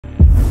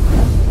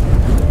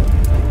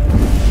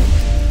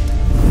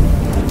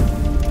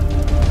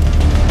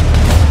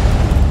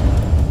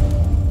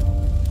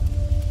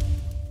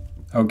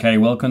Okay,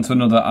 welcome to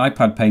another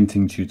iPad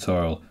painting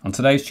tutorial. On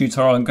today's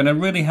tutorial I'm going to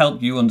really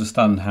help you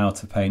understand how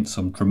to paint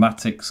some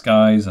dramatic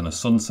skies and a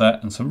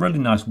sunset and some really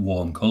nice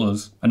warm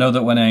colours. I know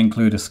that when I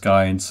include a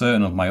sky in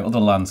certain of my other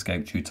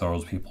landscape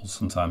tutorials people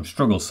sometimes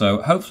struggle,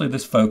 so hopefully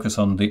this focus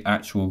on the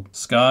actual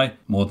sky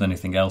more than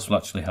anything else will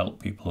actually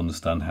help people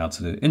understand how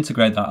to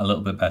integrate that a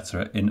little bit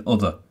better in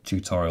other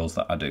tutorials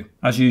that I do.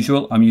 As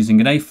usual, I'm using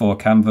an A4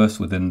 canvas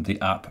within the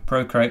app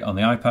Procreate on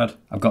the iPad.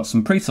 I've got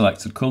some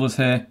pre-selected colours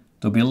here.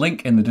 There'll be a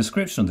link in the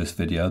description of this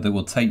video that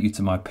will take you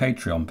to my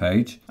Patreon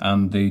page,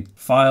 and the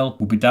file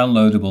will be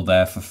downloadable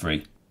there for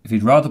free. If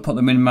you'd rather put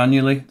them in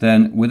manually,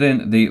 then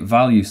within the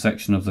value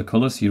section of the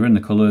colours, you're in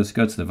the colours,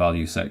 go to the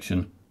value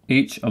section.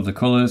 Each of the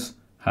colours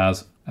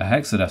has a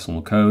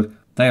hexadecimal code.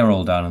 They are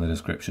all down in the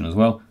description as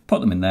well.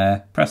 Put them in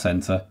there, press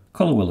enter,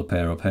 colour will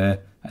appear up here,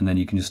 and then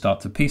you can just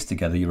start to piece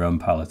together your own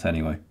palette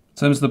anyway. In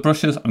terms of the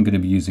brushes, I'm going to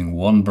be using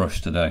one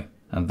brush today,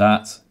 and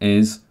that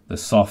is the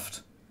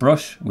soft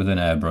brush within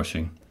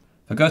airbrushing.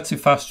 If I go too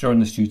fast during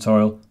this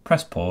tutorial,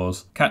 press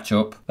pause, catch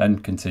up, then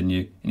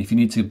continue. And if you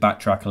need to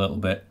backtrack a little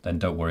bit, then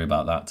don't worry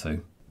about that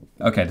too.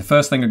 Okay, the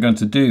first thing I'm going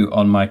to do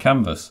on my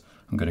canvas,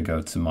 I'm going to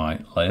go to my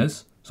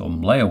layers. So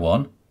on layer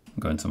 1, I'm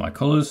going to my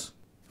colours.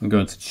 I'm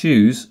going to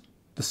choose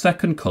the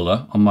second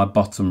colour on my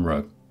bottom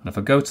row. And if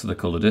I go to the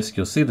colour disc,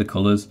 you'll see the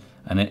colours,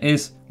 and it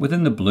is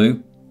within the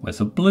blue. Well,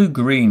 it's a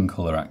blue-green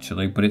colour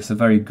actually, but it's a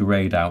very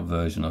greyed out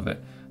version of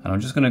it. And I'm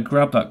just going to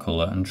grab that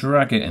colour and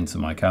drag it into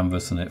my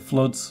canvas, and it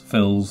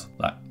fills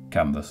that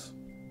canvas.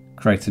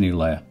 Create a new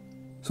layer.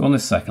 So on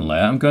this second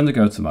layer, I'm going to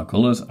go to my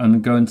colours and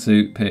I'm going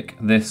to pick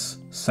this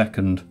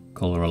second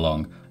colour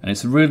along. And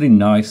it's a really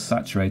nice,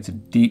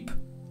 saturated, deep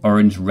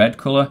orange-red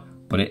colour,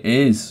 but it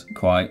is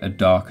quite a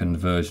darkened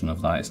version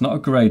of that. It's not a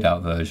greyed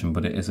out version,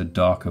 but it is a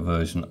darker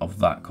version of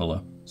that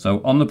colour.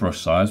 So on the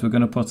brush size, we're going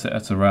to put it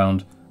at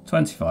around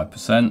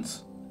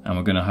 25%, and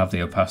we're going to have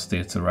the opacity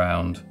at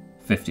around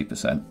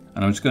 50%.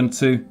 And I'm just going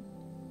to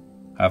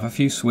have a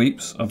few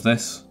sweeps of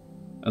this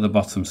at the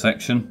bottom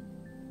section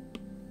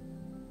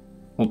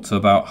up to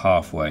about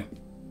halfway.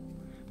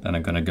 Then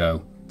I'm going to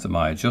go to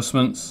my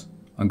adjustments.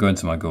 I'm going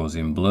to my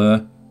Gaussian blur.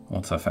 I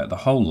want to affect the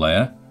whole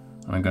layer,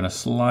 and I'm going to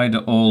slide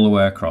it all the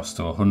way across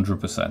to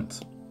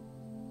 100%,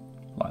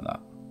 like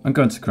that. I'm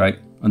going to create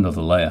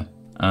another layer,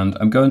 and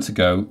I'm going to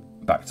go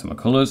back to my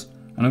colours,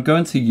 and I'm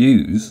going to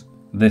use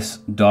this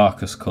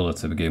darkest colour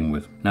to begin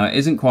with. Now it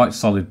isn't quite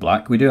solid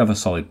black. We do have a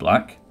solid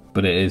black,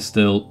 but it is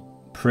still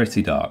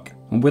pretty dark.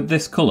 And with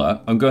this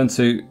colour, I'm going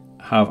to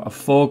have a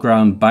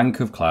foreground bank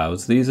of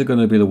clouds. These are going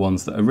to be the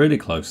ones that are really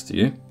close to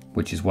you,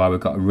 which is why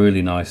we've got a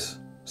really nice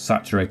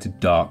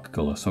saturated dark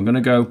colour. So I'm going to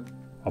go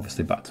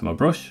obviously back to my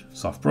brush,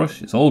 soft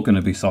brush. It's all going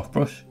to be soft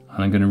brush,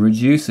 and I'm going to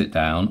reduce it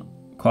down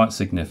quite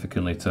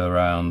significantly to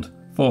around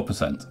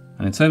 4%.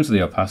 And in terms of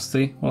the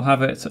opacity, we'll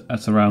have it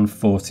at around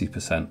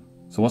 40%.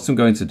 So what I'm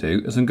going to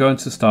do is I'm going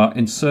to start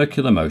in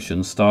circular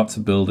motion, start to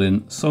build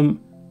in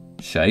some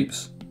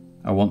shapes.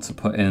 I want to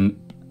put in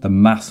the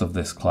mass of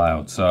this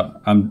cloud. So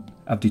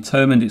I've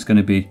determined it's going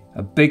to be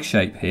a big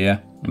shape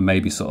here, and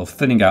maybe sort of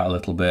thinning out a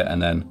little bit,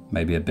 and then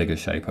maybe a bigger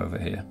shape over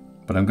here.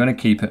 But I'm going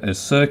to keep it as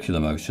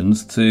circular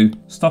motions to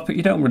stop it.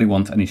 You don't really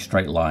want any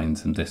straight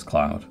lines in this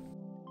cloud.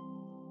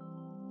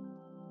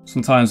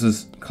 Sometimes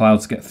as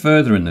clouds get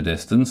further in the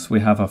distance,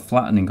 we have a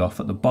flattening off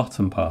at the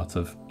bottom part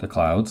of the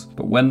clouds.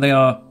 But when they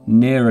are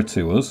nearer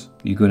to us,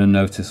 you're going to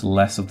notice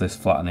less of this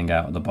flattening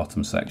out at the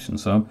bottom section.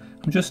 So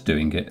I'm just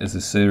doing it as a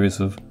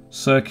series of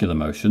circular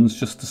motions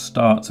just to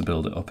start to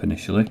build it up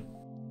initially.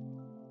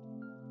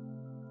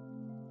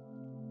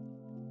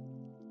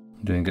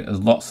 I'm doing it as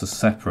lots of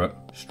separate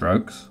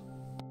strokes.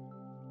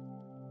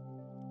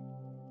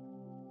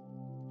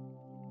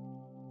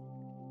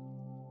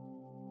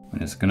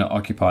 And it's going to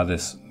occupy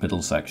this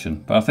middle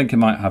section, but I think it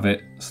might have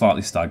it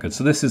slightly staggered.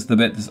 So this is the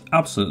bit that's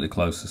absolutely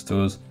closest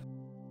to us.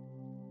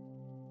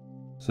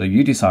 So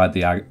you decide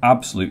the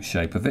absolute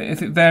shape of it.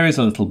 If it varies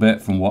a little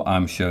bit from what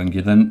I'm showing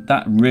you, then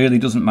that really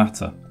doesn't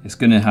matter. It's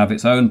going to have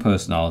its own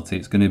personality.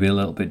 It's going to be a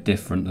little bit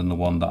different than the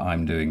one that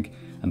I'm doing.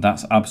 And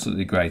that's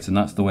absolutely great, and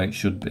that's the way it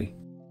should be.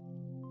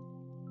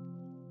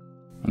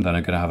 And then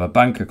I'm going to have a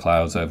bank of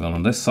clouds over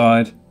on this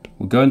side.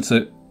 We're going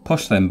to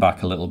push them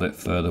back a little bit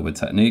further with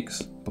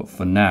techniques, but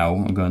for now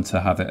I'm going to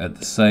have it at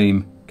the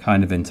same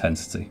kind of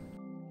intensity.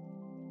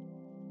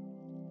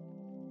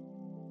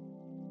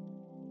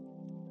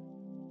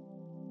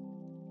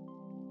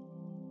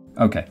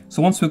 Okay,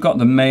 so once we've got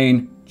the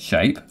main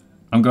shape,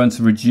 I'm going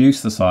to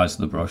reduce the size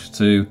of the brush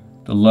to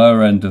the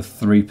lower end of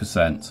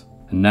 3%.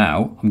 And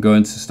now I'm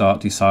going to start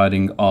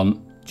deciding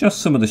on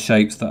just some of the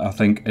shapes that I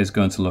think is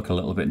going to look a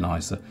little bit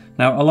nicer.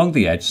 Now along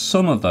the edge,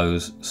 some of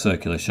those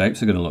circular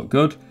shapes are going to look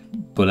good,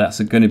 but that's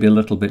going to be a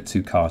little bit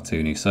too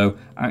cartoony. So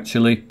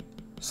actually,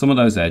 some of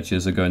those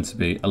edges are going to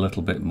be a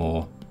little bit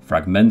more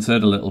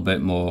fragmented, a little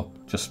bit more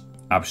just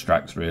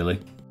abstract really.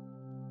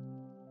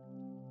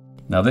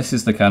 Now this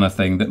is the kind of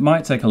thing that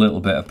might take a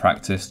little bit of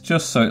practice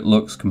just so it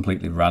looks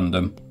completely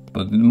random,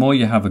 but the more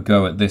you have a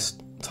go at this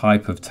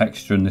type of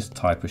texture and this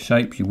type of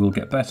shape, you will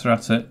get better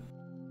at it.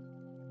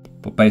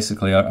 But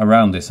basically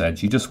around this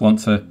edge, you just want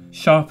to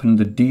sharpen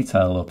the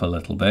detail up a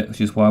little bit, which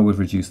is why we've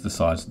reduced the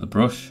size of the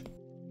brush.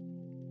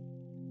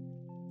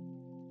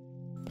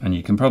 And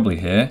you can probably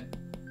hear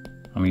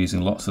I'm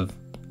using lots of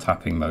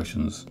tapping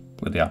motions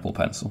with the Apple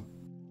Pencil.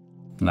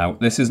 Now,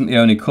 this isn't the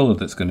only colour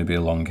that's going to be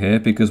along here,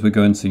 because we're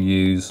going to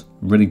use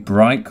really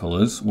bright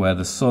colours where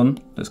the sun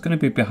that's going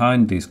to be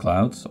behind these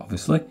clouds,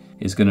 obviously,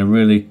 is going to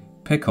really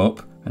pick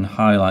up and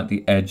highlight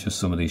the edge of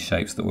some of these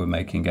shapes that we're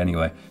making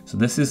anyway. So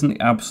this isn't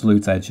the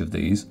absolute edge of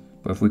these,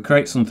 but if we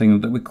create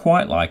something that we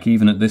quite like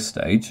even at this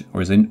stage,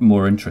 or is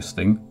more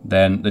interesting,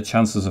 then the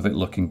chances of it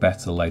looking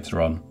better later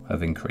on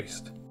have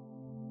increased.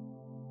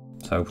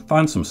 So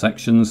find some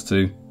sections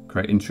to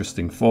create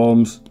interesting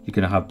forms. You're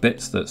going to have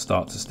bits that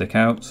start to stick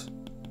out,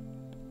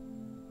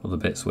 other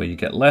bits where you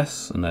get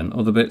less, and then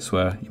other bits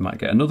where you might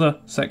get another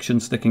section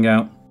sticking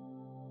out.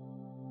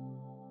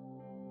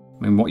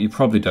 I mean, what you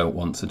probably don't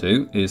want to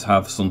do is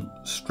have some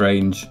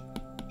strange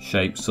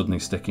shape suddenly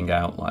sticking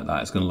out like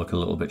that. It's going to look a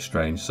little bit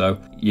strange. So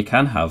you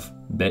can have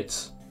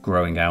bits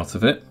growing out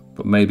of it,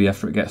 but maybe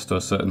after it gets to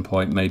a certain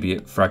point, maybe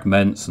it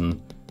fragments and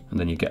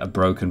then you get a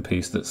broken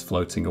piece that's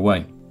floating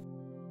away.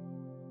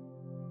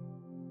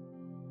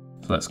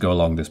 So let's go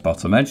along this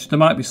bottom edge. There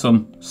might be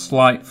some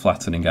slight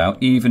flattening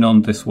out, even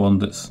on this one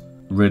that's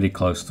really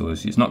close to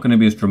us. It's not going to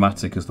be as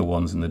dramatic as the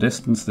ones in the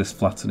distance, this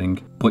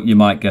flattening, but you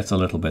might get a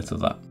little bit of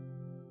that.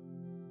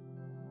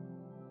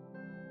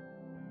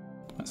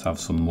 Let's have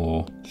some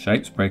more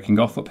shapes breaking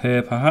off up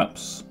here,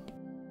 perhaps.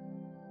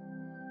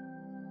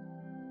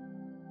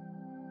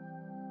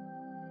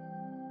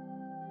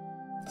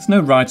 There's no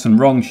right and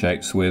wrong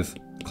shapes with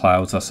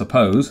clouds, I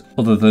suppose,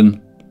 other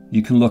than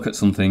you can look at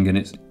something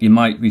and you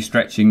might be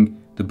stretching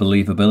the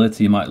believability.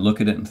 You might look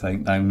at it and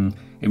think,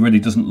 it really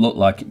doesn't look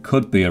like it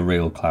could be a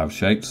real cloud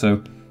shape.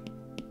 So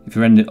if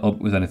you end it up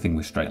with anything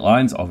with straight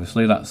lines,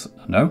 obviously that's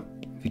a no.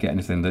 If you get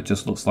anything that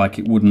just looks like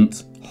it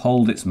wouldn't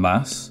hold its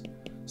mass,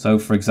 so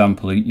for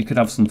example, you could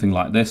have something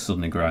like this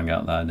suddenly growing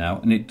out there now,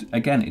 and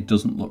it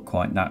doesn't look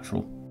quite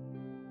natural.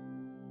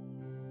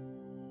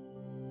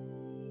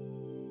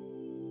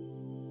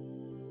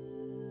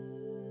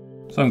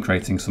 So I'm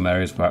creating some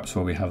areas perhaps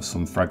where we have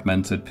some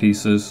fragmented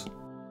pieces.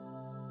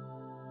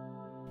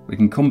 We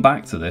can come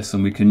back to this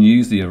and we can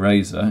use the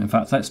eraser. In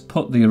fact, let's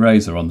put the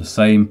eraser on the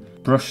same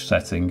brush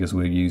setting as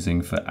we're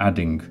using for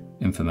adding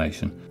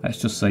information. Let's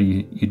just say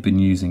you'd been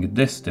using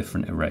this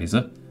different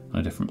eraser on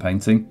a different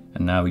painting,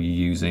 and now you're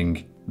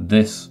using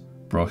this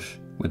brush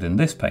within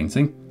this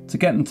painting. To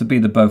get them to be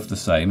both the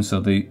same, so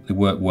they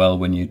work well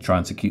when you're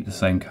trying to keep the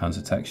same kinds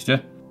of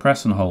texture,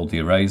 press and hold the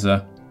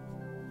eraser,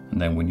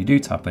 and then when you do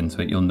tap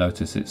into it, you'll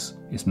notice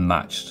it's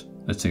matched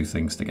the two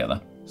things together.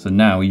 So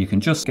now you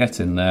can just get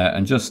in there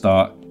and just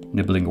start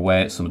nibbling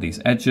away at some of these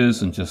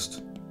edges and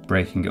just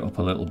breaking it up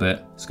a little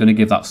bit. It's going to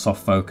give that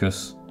soft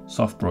focus,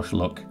 soft brush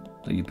look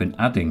that you've been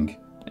adding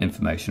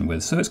information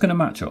with, so it's going to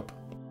match up.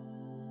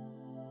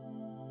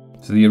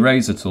 So the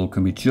eraser tool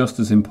can be just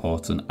as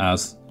important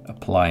as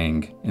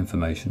applying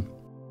information.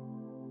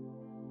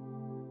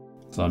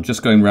 So I'm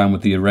just going around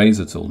with the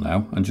eraser tool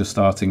now and just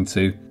starting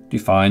to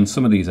define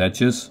some of these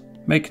edges,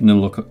 making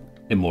them look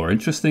more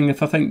interesting.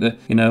 If I think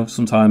that,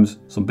 sometimes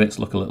some bits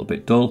look a little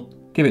bit dull,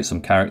 give it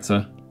some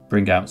character,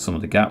 bring out some of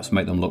the gaps,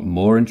 make them look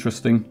more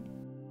interesting.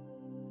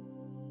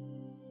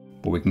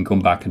 But we can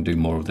come back and do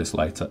more of this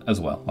later as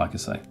well, like I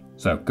say.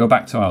 So go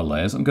back to our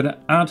layers. I'm going to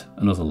add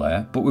another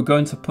layer, but we're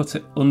going to put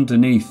it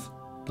underneath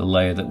the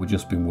layer that we've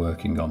just been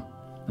working on.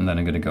 And then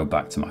I'm going to go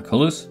back to my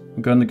colours.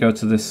 I'm going to go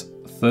to this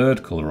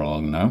third colour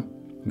along now.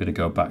 I'm going to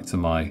go back to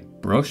my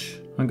brush.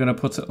 I'm going to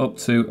put it up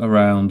to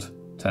around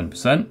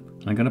 10%.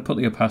 I'm going to put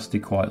the opacity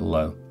quite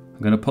low.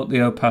 I'm going to put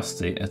the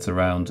opacity at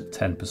around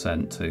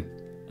 10% too.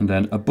 And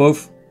then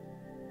above,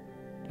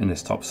 in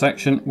this top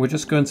section, we're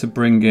just going to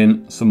bring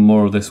in some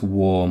more of this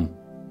warm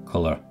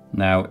colour.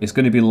 Now, it's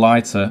going to be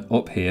lighter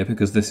up here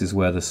because this is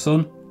where the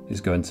sun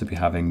is going to be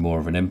having more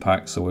of an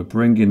impact. So we're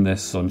bringing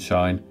this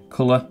sunshine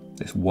colour,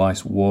 this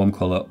white warm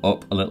colour,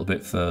 up a little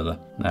bit further.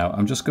 Now,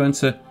 I'm just going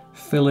to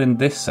fill in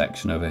this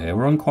section over here.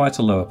 We're on quite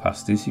a low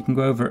opacity, so you can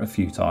go over it a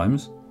few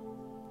times.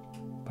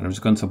 But I'm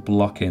just going to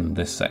block in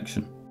this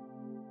section.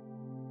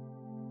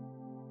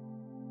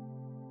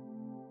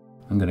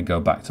 I'm going to go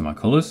back to my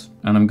colours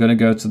and I'm going to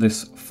go to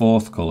this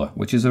fourth colour,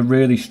 which is a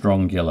really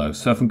strong yellow.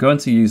 So if I'm going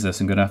to use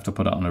this, I'm going to have to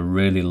put it on a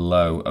really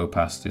low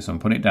opacity. So I'm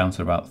putting it down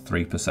to about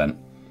 3%. And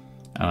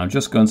I'm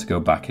just going to go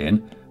back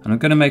in and I'm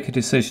going to make a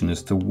decision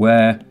as to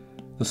where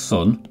the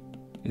sun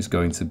is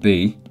going to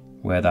be,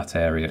 where that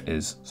area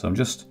is. So I'm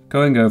just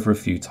going over a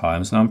few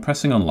times. Now I'm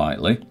pressing on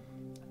lightly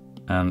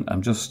and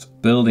I'm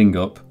just building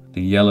up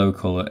the yellow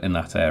colour in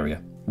that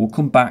area. We'll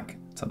come back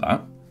to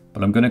that,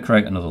 but I'm going to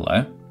create another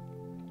layer.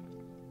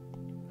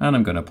 And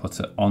I'm going to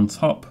put it on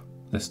top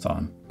this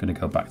time. I'm going to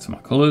go back to my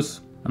colours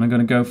and I'm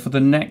going to go for the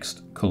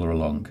next colour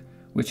along,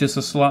 which is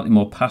a slightly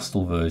more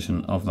pastel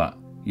version of that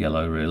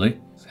yellow really.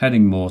 It's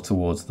heading more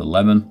towards the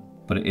lemon,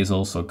 but it has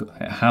also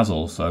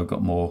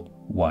got more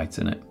white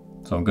in it.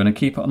 So I'm going to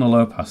keep it on a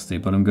low opacity,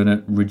 but I'm going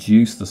to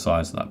reduce the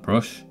size of that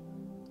brush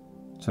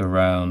to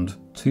around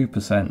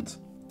 2%.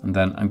 And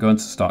then I'm going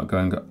to start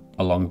going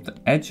along the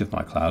edge of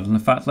my cloud. And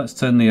in fact, let's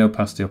turn the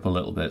opacity up a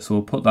little bit. So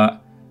we'll put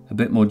that a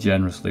bit more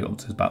generously up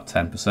to about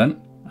 10%.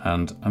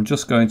 And I'm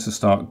just going to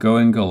start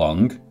going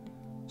along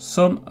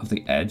some of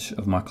the edge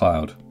of my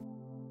cloud.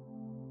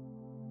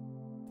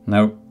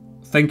 Now,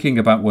 thinking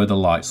about where the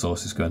light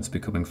source is going to be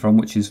coming from,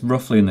 which is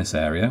roughly in this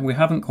area, we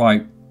haven't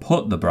quite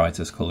put the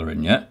brightest colour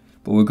in yet,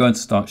 but we're going to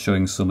start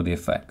showing some of the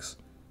effects.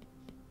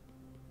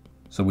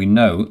 So we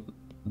know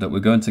that we're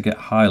going to get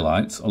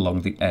highlights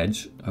along the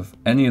edge of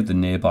any of the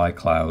nearby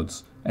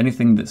clouds,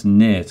 anything that's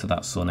near to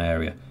that sun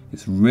area.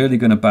 It's really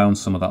going to bounce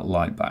some of that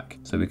light back.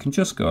 So we can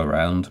just go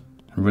around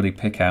and really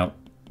pick out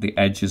the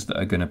edges that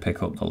are going to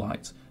pick up the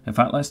light. In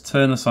fact, let's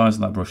turn the size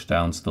of that brush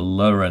down to the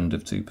lower end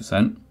of 2%.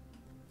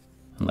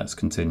 And let's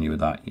continue with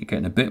that. You're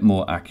getting a bit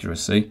more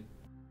accuracy.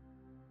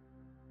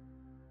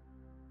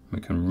 We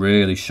can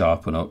really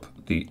sharpen up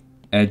the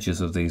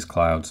edges of these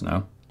clouds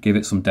now. Give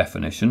it some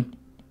definition.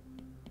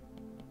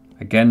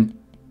 Again,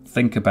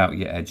 think about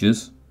your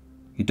edges.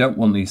 You don't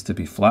want these to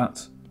be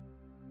flat.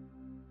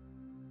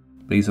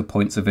 These are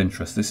points of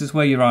interest. This is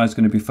where your eye is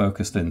going to be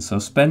focused in. So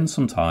spend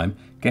some time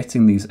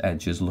getting these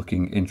edges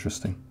looking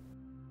interesting.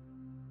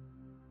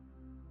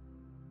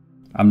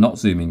 I'm not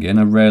zooming in.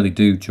 I rarely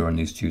do during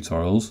these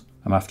tutorials.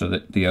 I'm after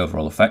the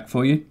overall effect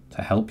for you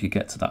to help you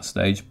get to that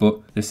stage,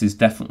 but this is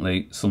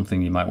definitely something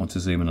you might want to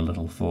zoom in a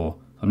little for.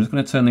 I'm just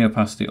going to turn the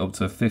opacity up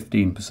to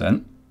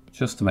 15%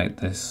 just to make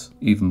this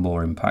even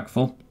more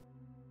impactful.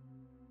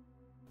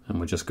 And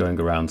we're just going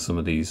around some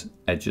of these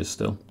edges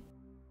still.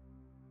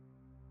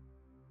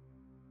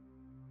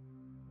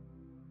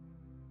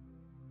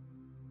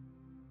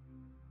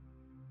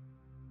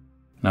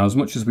 Now, as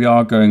much as we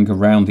are going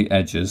around the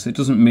edges, it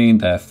doesn't mean,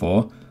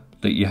 therefore,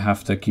 that you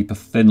have to keep a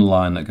thin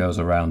line that goes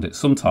around it.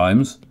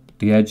 Sometimes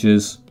the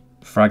edges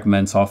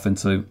fragment off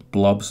into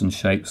blobs and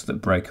shapes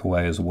that break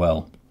away as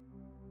well.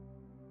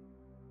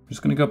 I'm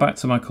just going to go back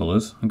to my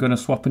colours. I'm going to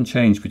swap and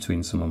change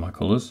between some of my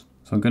colours.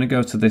 So I'm going to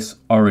go to this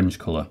orange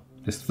colour,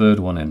 this third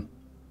one in.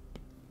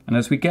 And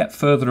as we get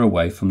further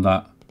away from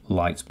that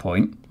light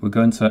point, we're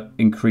going to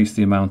increase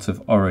the amount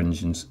of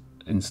orange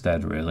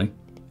instead, really.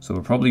 So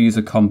we'll probably use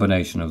a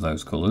combination of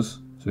those colours.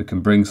 So we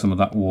can bring some of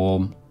that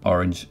warm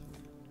orange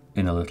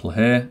in a little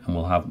here, and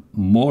we'll have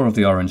more of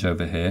the orange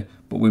over here,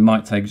 but we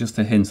might take just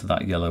a hint of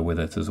that yellow with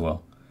it as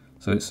well.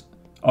 So it's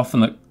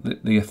often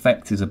that the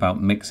effect is about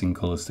mixing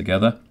colours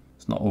together.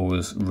 It's not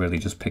always really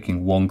just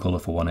picking one colour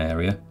for one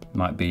area. It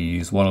might be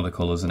use one of the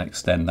colours and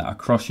extend that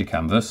across your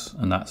canvas,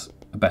 and that's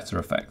a better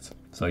effect.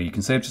 So you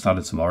can see I've just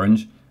added some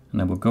orange, and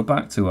then we'll go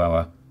back to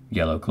our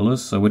yellow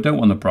colours. So we don't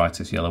want the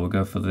brightest yellow, we'll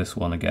go for this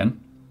one again.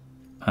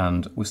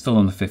 And we're still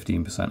on the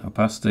 15%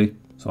 opacity.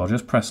 So I'll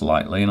just press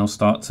lightly and I'll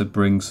start to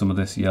bring some of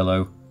this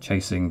yellow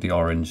chasing the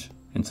orange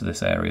into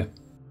this area.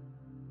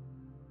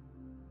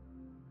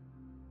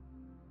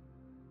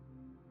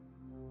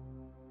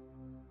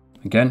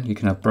 Again, you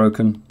can have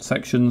broken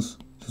sections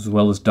as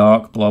well as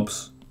dark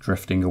blobs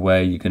drifting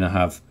away. You're going to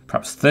have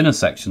perhaps thinner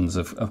sections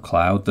of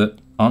cloud that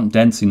aren't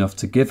dense enough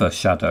to give a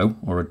shadow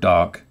or a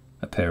dark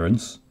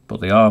appearance, but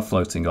they are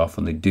floating off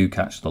and they do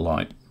catch the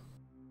light.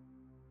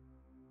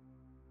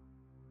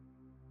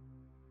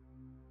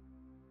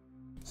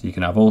 So you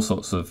can have all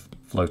sorts of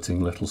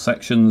floating little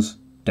sections,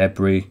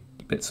 debris,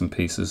 bits and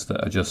pieces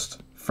that are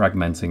just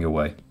fragmenting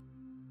away.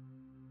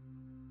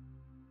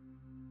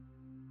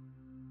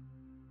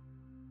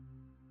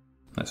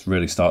 Let's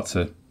really start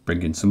to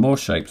bring in some more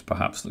shapes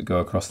perhaps that go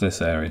across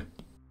this area.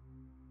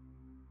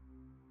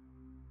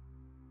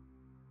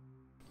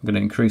 I'm going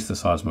to increase the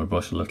size of my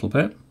brush a little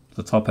bit, to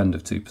the top end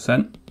of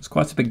 2%. There's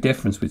quite a big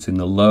difference between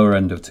the lower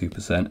end of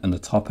 2% and the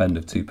top end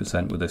of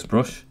 2% with this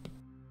brush.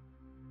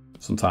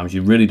 Sometimes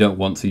you really don't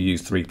want to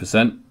use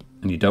 3%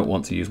 and you don't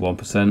want to use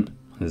 1%.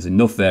 There's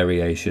enough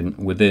variation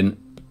within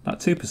that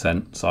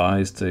 2%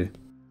 size to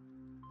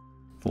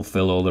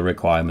fulfill all the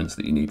requirements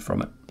that you need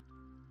from it.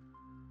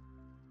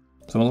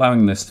 So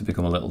allowing this to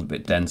become a little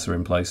bit denser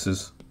in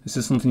places. This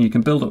is something you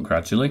can build up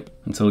gradually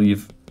until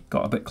you've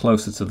got a bit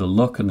closer to the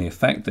look and the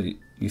effect that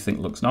you think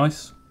looks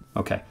nice.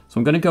 Okay, so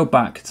I'm going to go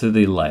back to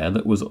the layer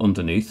that was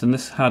underneath, and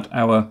this had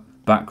our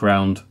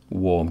background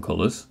warm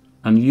colours.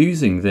 And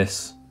using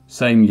this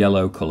same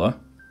yellow colour,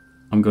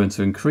 I'm going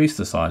to increase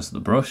the size of the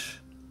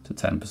brush to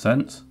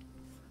 10%,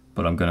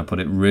 but I'm going to put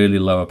it really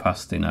low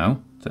opacity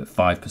now to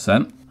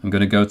 5%. I'm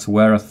going to go to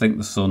where I think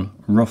the sun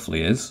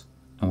roughly is,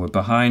 and we're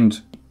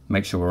behind,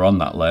 make sure we're on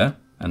that layer,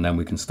 and then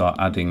we can start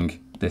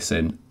adding this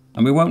in.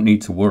 And we won't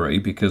need to worry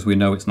because we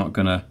know it's not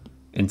going to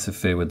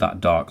interfere with that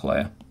dark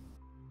layer.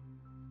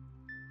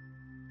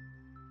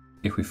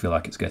 If we feel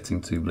like it's getting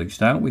too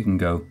bleached out, we can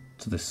go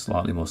to this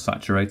slightly more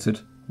saturated,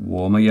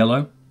 warmer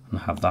yellow and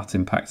have that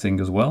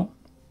impacting as well.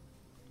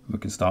 We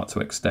can start to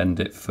extend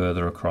it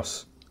further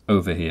across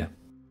over here.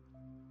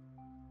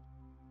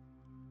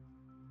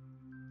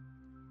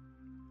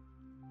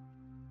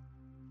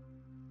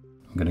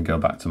 I'm going to go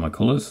back to my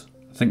colours.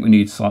 I think we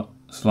need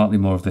slightly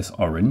more of this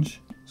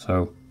orange.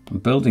 So I'm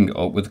building it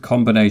up with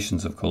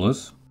combinations of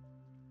colours.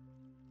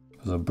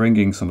 So I'm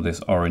bringing some of this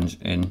orange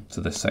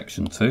into this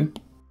section too.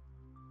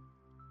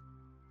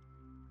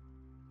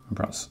 And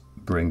perhaps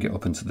bring it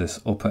up into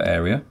this upper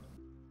area.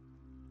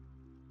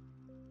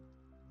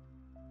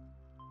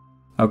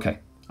 Okay,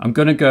 I'm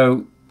going to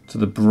go to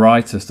the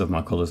brightest of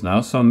my colours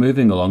now. So I'm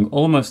moving along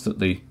almost at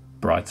the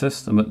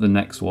brightest. I'm at the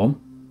next one.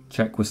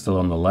 Check we're still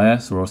on the layer.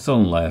 So we're still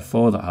on layer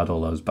 4 that had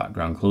all those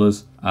background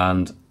colours.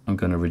 And I'm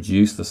going to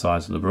reduce the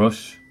size of the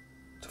brush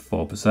to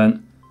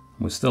 4%.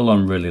 We're still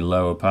on really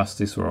low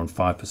opacity, so we're on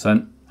 5%.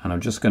 And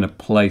I'm just going to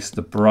place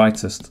the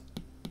brightest,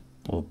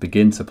 or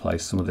begin to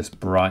place some of this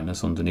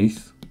brightness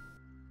underneath.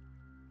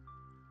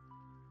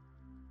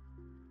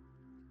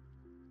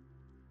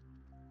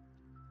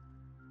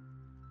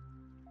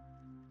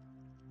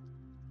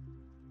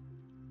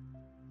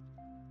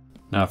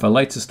 Now, for a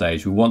later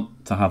stage, we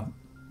want to have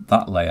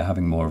that layer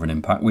having more of an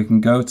impact. We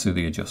can go to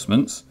the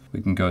adjustments,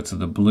 we can go to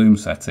the bloom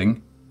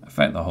setting,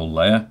 affect the whole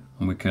layer,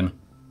 and we can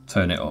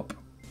turn it up.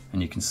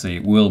 And you can see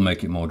it will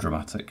make it more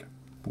dramatic.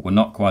 But we're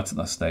not quite at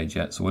that stage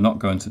yet, so we're not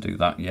going to do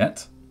that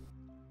yet.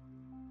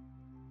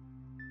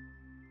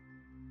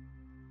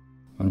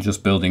 I'm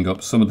just building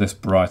up some of this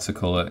brighter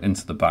colour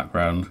into the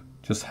background,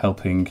 just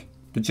helping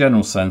the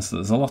general sense that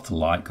there's a lot of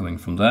light coming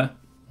from there.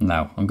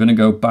 Now, I'm going to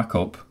go back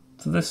up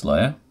to this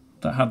layer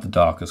that had the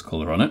darkest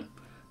colour on it,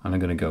 and I'm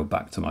going to go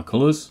back to my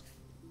colours,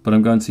 but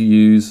I'm going to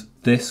use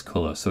this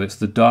colour, so it's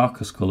the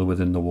darkest colour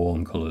within the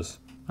warm colours,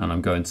 and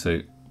I'm going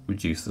to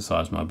reduce the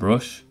size of my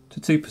brush to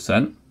 2%,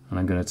 and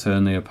I'm going to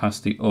turn the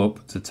opacity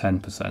up to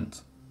 10%.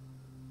 And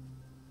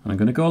I'm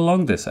going to go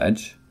along this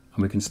edge,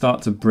 and we can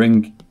start to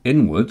bring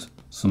inward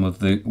some of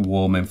the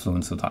warm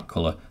influence of that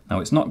colour. Now,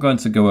 it's not going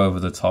to go over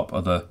the top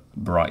of the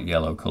bright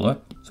yellow colour,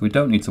 so we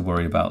don't need to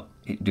worry about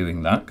it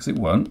doing that, because it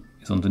won't,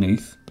 it's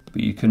underneath,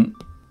 but you can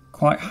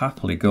quite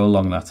happily go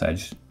along that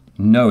edge,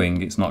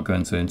 knowing it's not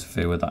going to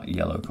interfere with that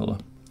yellow colour.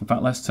 In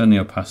fact, let's turn the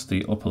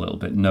opacity up a little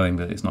bit, knowing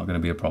that it's not going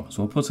to be a problem.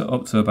 So we'll put it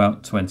up to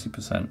about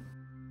 20%. And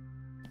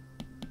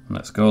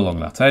let's go along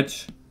that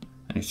edge,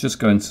 and it's just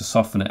going to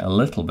soften it a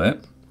little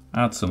bit,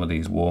 add some of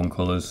these warm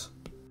colours.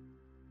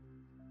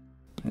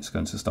 It's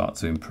going to start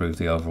to improve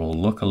the overall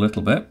look a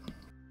little bit.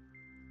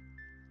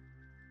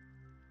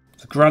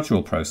 It's a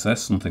gradual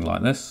process, something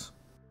like this.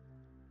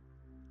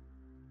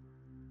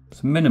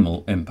 It's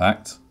minimal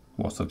impact,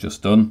 what I've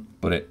just done,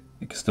 but it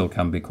still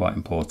can be quite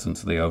important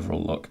to the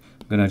overall look.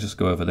 I'm going to just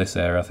go over this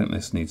area. I think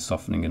this needs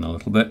softening in a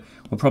little bit.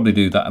 We'll probably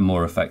do that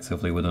more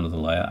effectively with another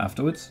layer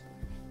afterwards.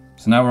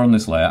 So now we're on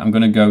this layer. I'm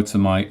going to go to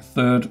my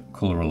third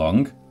colour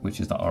along, which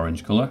is that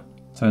orange colour.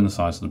 Turn the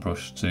size of the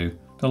brush to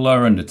the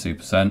lower end of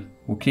 2%.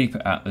 We'll keep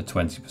it at the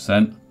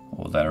 20%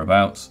 or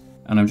thereabouts.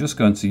 And I'm just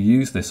going to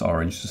use this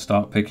orange to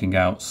start picking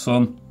out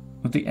some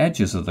of the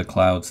edges of the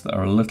clouds that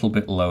are a little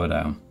bit lower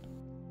down.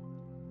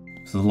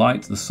 So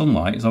the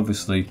sunlight is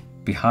obviously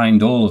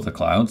behind all of the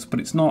clouds, but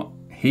it's not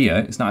here.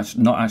 It's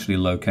not actually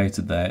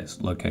located there. It's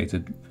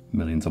located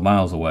millions of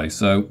miles away.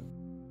 So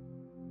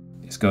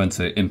it's going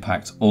to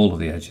impact all of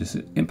the edges.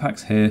 It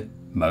impacts here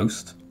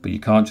most, but you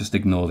can't just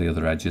ignore the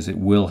other edges. It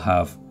will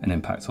have an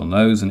impact on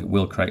those, and it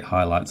will create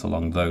highlights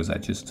along those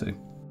edges too.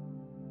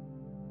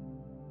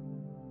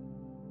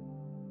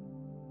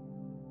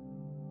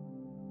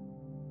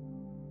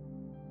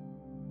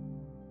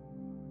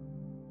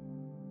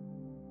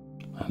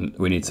 And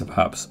we need to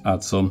perhaps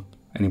add some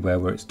anywhere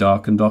where it's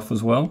darkened off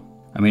as well.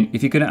 I mean,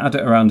 if you're going to add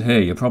it around here,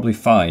 you'll probably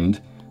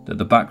find that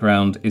the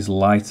background is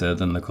lighter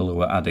than the colour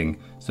we're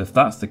adding. So if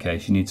that's the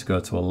case, you need to go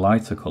to a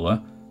lighter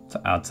colour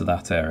to add to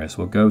that area. So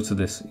we'll go to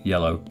this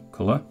yellow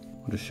colour.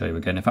 I'll just show you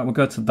again. In fact, we'll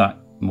go to that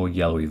more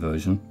yellowy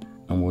version,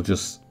 and we'll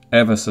just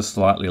ever so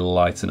slightly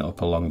lighten it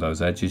up along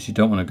those edges. You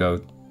don't want to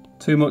go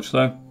too much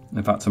though.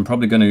 In fact, I'm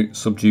probably going to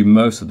subdue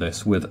most of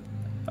this with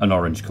an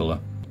orange colour.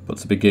 But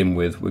to begin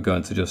with, we're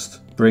going to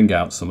just bring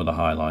out some of the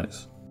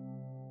highlights.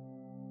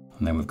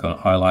 And then we've got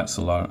highlights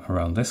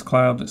around this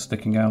cloud that's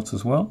sticking out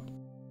as well.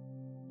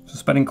 So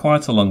spending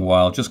quite a long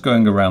while just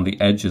going around the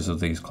edges of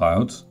these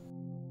clouds.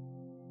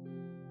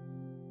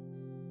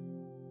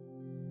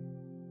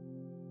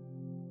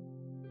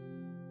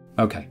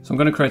 Okay, so I'm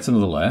going to create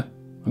another layer.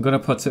 I'm going to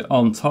put it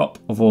on top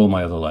of all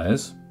my other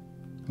layers.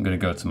 I'm going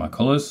to go to my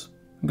colours.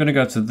 I'm going to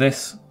go to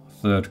this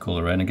third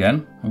colour in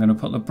again. I'm going to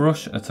put the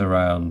brush at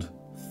around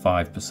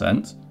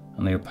 5%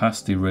 and the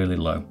opacity really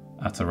low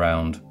at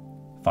around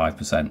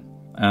 5%.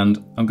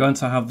 And I'm going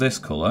to have this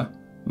colour.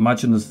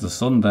 Imagine there's the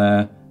sun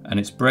there and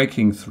it's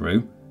breaking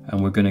through,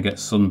 and we're going to get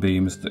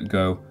sunbeams that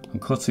go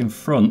and cut in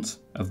front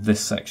of this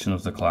section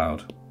of the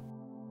cloud.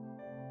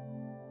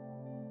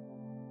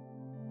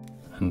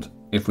 And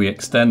if we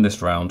extend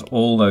this round,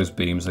 all those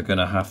beams are going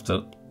to have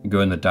to go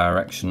in the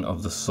direction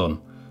of the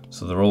sun.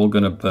 So they're all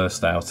going to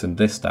burst out in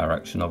this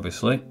direction,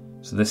 obviously.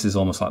 So this is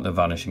almost like the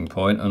vanishing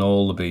point, and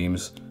all the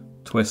beams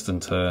twist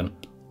and turn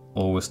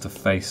always to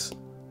face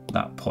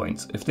that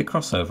point. If they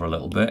cross over a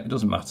little bit, it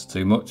doesn't matter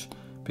too much,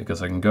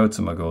 because I can go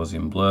to my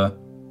Gaussian blur,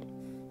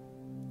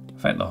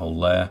 affect the whole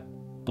layer,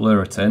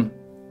 blur it in,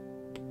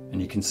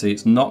 and you can see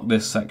it's knocked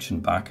this section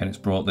back and it's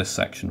brought this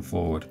section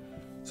forward.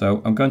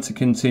 So I'm going to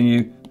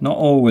continue, not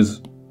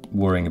always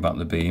worrying about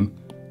the beam.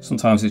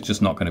 Sometimes it's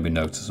just not going to be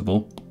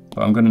noticeable,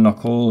 but I'm going to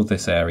knock all of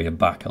this area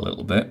back a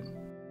little bit.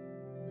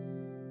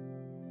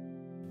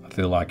 I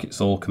feel like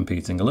it's all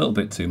competing a little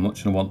bit too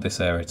much and I want this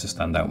area to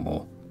stand out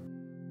more.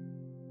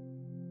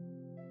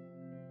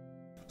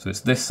 So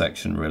it's this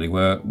section really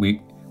where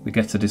we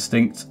get a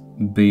distinct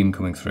beam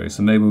coming through,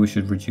 so maybe we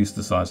should reduce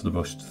the size of the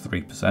brush to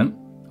 3%,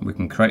 and we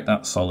can create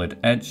that solid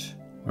edge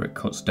where it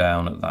cuts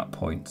down at that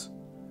point.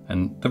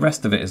 And the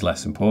rest of it is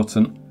less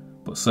important,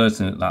 but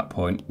certainly at that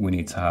point we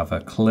need to have a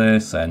clear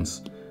sense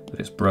that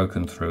it's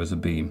broken through as a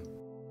beam.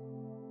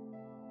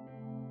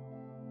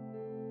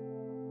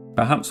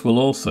 Perhaps we'll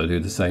also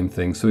do the same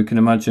thing, so we can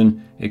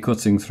imagine it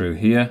cutting through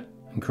here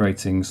and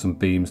creating some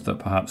beams that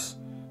perhaps,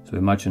 so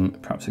imagine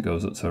perhaps it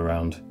goes up to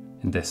around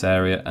in this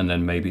area, and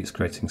then maybe it's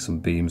creating some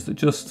beams that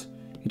just,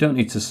 you don't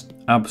need to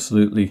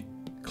absolutely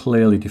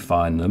clearly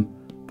define them,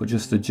 but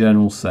just a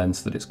general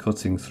sense that it's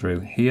cutting through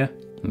here,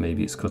 and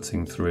maybe it's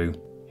cutting through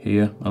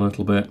here a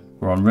little bit.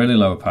 We're on really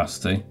low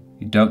opacity,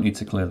 you don't need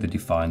to clearly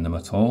define them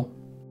at all.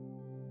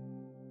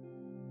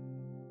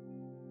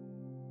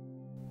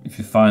 If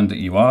you find that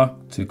you are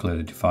too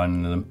clearly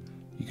defining them,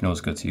 you can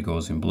always go to your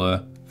Gaussian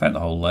blur, affect the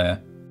whole layer,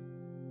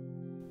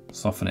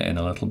 soften it in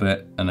a little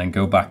bit, and then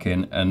go back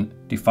in and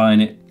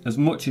define it as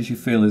much as you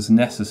feel is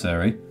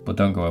necessary, but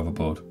don't go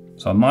overboard.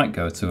 So I might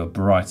go to a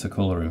brighter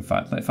colour in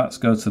fact. Let's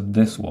go to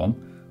this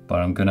one, but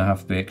I'm going to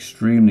have to be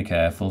extremely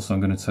careful, so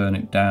I'm going to turn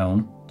it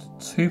down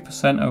to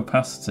 2%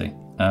 opacity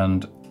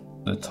and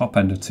the top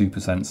end of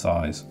 2%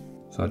 size.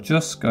 So I'm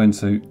just going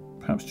to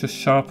perhaps just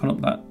sharpen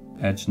up that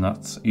edge, and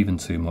that's even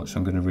too much.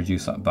 I'm going to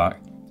reduce that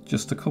back.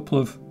 Just a couple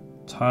of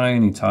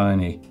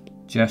tiny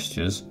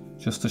gestures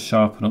just to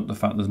sharpen up the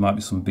fact there might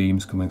be some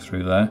beams coming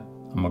through there.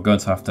 And we're going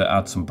to have to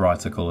add some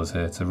brighter colours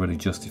here to really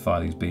justify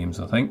these beams,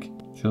 I think.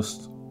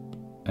 Just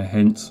a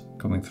hint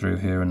coming through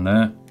here and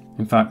there.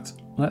 In fact,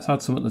 let's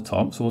add some at the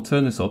top. So we'll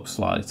turn this up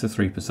slightly to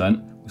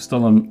 3%. We're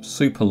still on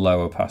super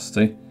low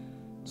opacity,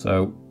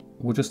 so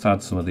we'll just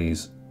add some of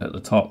these at the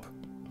top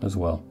as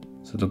well.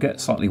 So they'll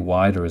get slightly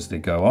wider as they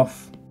go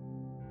off.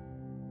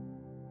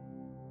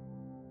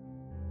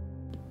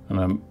 And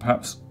I'm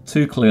perhaps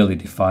too clearly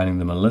defining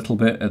them a little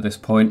bit at this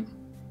point,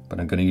 but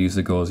I'm going to use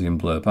the Gaussian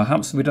blur.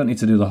 Perhaps we don't need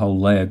to do the whole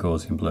layer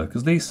Gaussian blur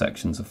because these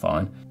sections are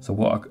fine. So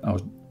what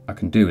I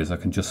can do is I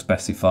can just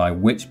specify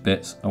which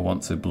bits I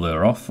want to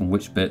blur off and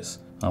which bits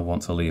I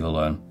want to leave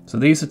alone. So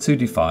these are too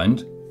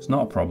defined, it's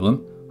not a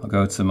problem. I'll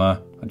go to my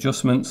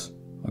adjustments,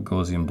 my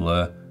Gaussian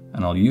blur,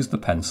 and I'll use the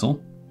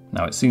pencil.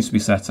 Now it seems to be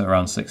set at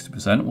around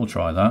 60%, we'll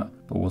try that,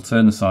 but we'll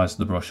turn the size of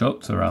the brush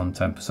up to around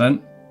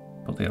 10%,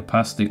 put the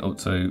opacity up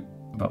to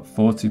about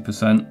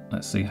 40%,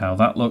 let's see how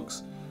that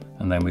looks,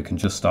 and then we can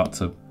just start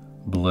to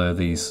blur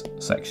these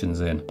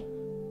sections in.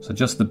 So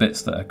just the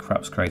bits that are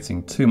perhaps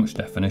creating too much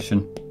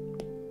definition,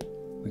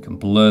 we can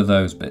blur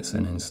those bits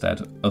in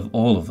instead of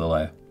all of the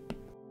layer.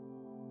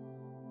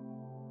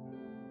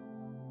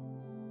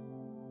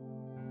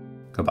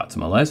 Go back to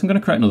my layers, I'm going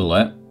to create another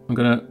layer. I'm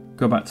going to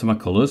go back to my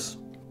colours.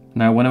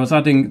 Now when I was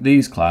adding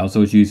these clouds I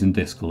was using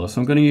this colour, so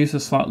I'm going to use a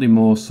slightly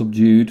more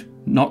subdued,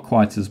 not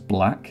quite as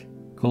black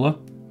colour.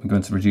 I'm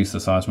going to reduce the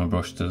size of my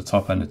brush to the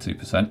top end of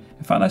 2%.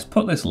 In fact, let's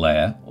put this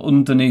layer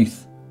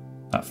underneath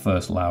that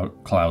first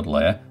cloud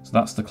layer. So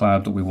that's the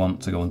cloud that we want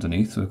to go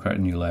underneath. So we'll create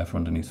a new layer for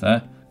underneath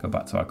there. Go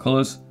back to our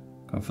colours,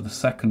 go for the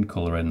second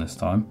colour in this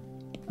time.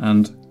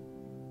 And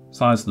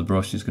size of the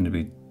brush is going to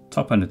be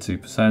top end of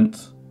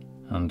 2%.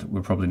 And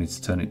we'll probably need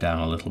to turn it down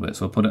a little bit.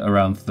 So we'll put it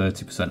around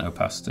 30%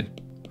 opacity.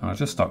 And I'll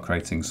just start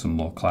creating some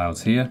more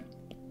clouds here.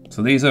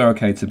 So these are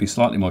okay to be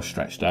slightly more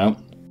stretched out.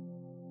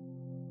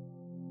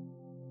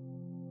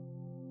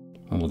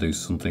 And we'll do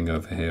something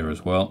over here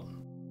as well.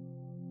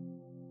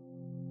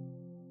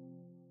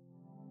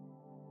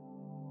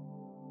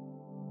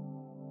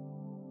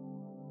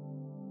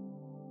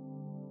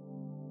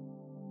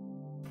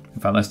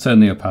 In fact, let's turn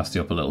the opacity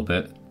up a little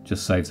bit,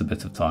 just saves a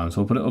bit of time. So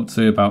we'll put it up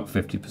to about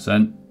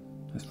 50%.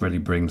 Let's really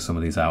bring some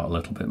of these out a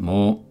little bit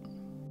more.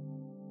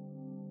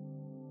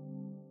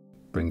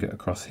 Bring it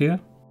across here.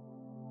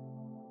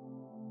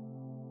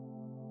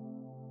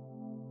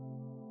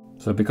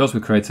 So because we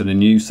created a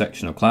new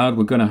section of cloud,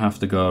 we're going to have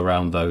to go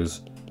around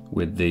those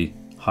with the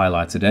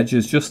highlighted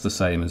edges, just the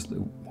same as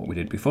what we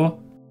did before.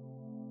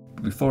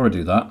 But before I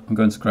do that, I'm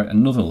going to create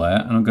another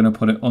layer and I'm going to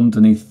put it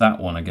underneath that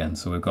one again.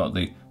 So we've got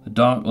the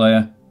dark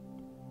layer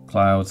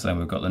clouds, then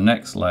we've got the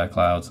next layer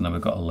clouds, and then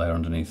we've got a layer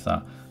underneath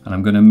that. And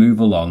I'm going to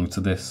move along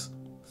to this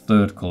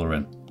third colour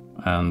in.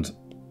 And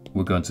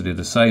we're going to do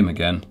the same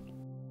again.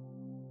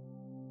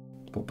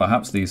 But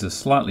perhaps these are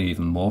slightly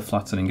even more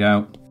flattening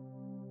out.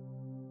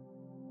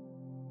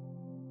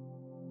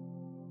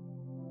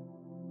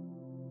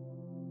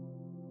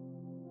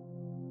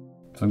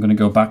 So I'm going to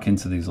go back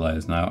into these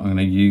layers now. I'm going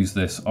to use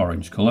this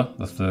orange colour,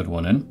 the third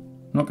one in.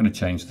 I'm not going to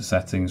change the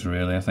settings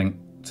really, I think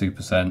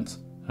 2%.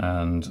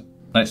 And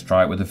let's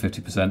try it with the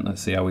 50%,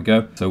 let's see how we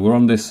go. So we're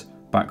on this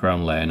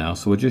background layer now,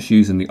 so we're just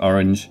using the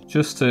orange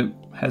just to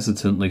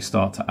hesitantly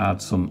start to add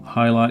some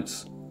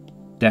highlights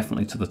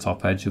definitely to the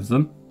top edge of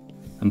them.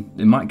 And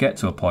it might get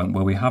to a point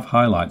where we have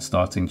highlights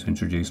starting to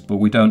introduce, but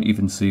we don't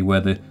even see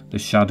where the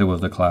shadow of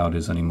the cloud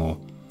is anymore.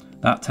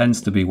 That tends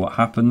to be what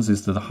happens,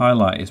 is that the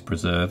highlight is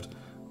preserved,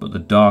 but the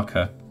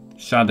darker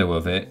shadow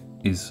of it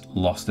is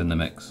lost in the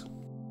mix.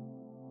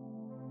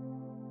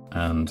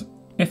 And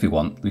if we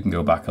want, we can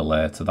go back a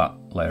layer to that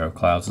layer of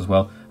clouds as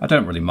well. I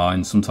don't really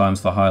mind,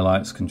 sometimes the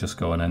highlights can just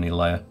go on any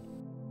layer.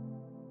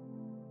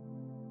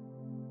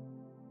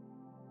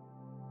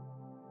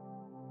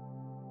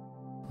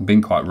 I'm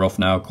being quite rough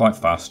now, quite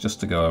fast, just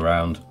to go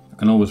around. I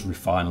can always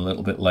refine a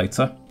little bit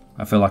later.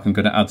 I feel like I'm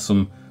going to add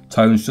some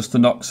tones just to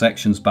knock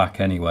sections back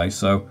anyway,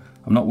 so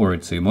I'm not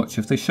worried too much.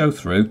 If they show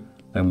through,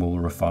 then we'll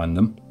refine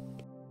them.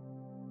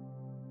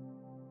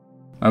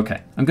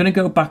 Okay, I'm going to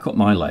go back up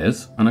my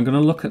layers and I'm going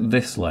to look at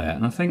this layer,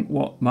 and I think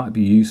what might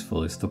be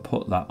useful is to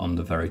put that on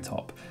the very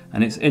top,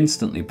 and it's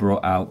instantly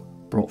brought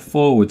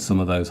forward some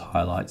of those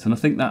highlights, and I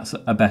think that's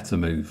a better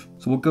move.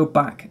 So we'll go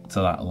back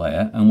to that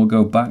layer and we'll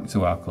go back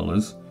to our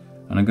colours,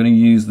 and I'm going to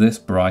use this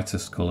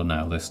brightest colour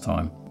now this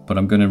time, but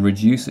I'm going to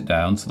reduce it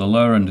down to the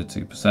lower end of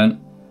 2%,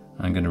 and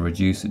I'm going to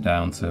reduce it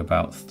down to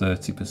about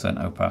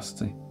 30%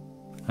 opacity.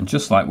 And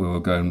just like we were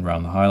going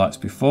around the highlights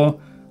before,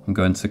 I'm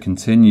going to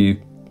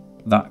continue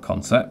that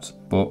concept,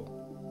 but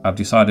I've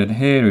decided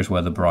here is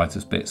where the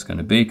brightest bit's going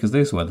to be, because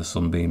this is where the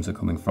sunbeams are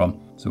coming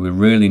from. So we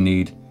really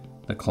need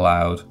the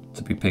cloud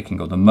to be picking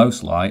up the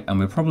most light, and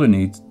we probably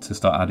need to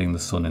start adding the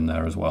sun in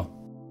there as well.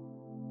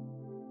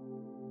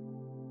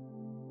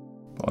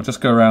 But I'll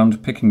just go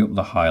around picking up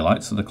the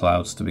highlights of the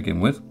clouds to begin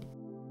with.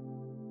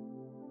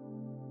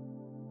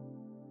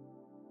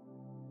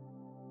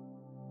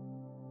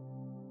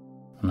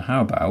 And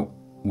how about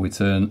we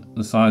turn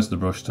the size of the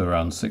brush to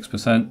around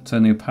 6%,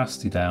 turn the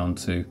opacity down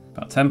to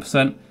about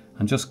 10%,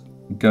 and just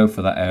go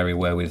for that area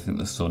where we think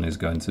the sun is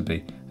going to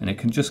be. And it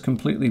can just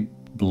completely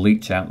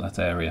bleach out that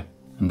area.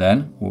 And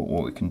then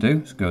what we can do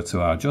is go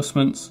to our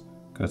adjustments,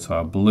 go to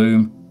our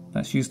bloom.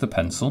 Let's use the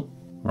pencil.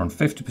 We're on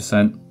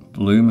 50%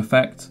 bloom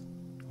effect.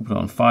 We'll put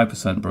it on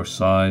 5% brush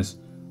size,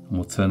 and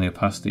we'll turn the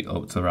opacity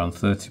up to around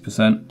 30%,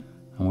 and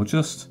we'll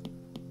just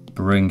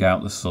bring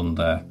out the sun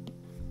there.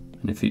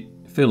 And if you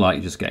feel like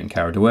you're just getting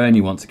carried away and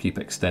you want to keep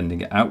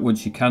extending it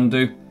outwards, you can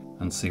do,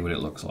 and see what it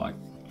looks like.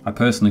 I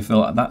personally feel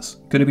like that's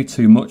going to be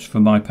too much for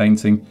my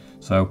painting,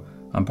 so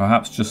I'm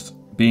perhaps just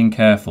being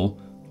careful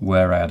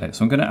where I add it.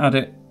 So I'm going to add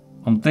it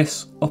on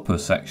this upper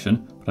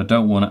section, but I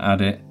don't want to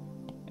add it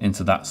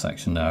into that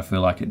section there. I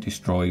feel like it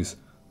destroys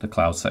the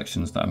cloud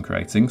sections that I'm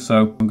creating.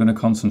 So I'm going to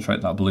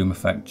concentrate that bloom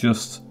effect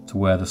just to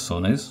where the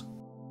sun is.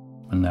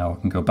 And now I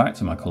can go back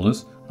to my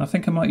colours. I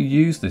think I might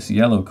use this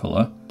yellow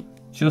colour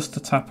just to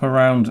tap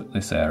around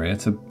this area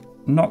to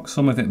knock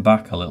some of it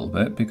back a little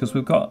bit, because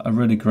we've got a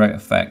really great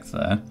effect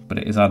there, but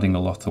it is adding a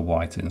lot of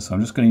white in. So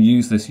I'm just going to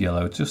use this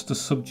yellow just to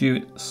subdue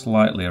it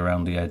slightly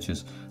around the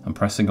edges. I'm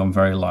pressing on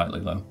very lightly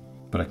though.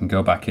 But I can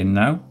go back in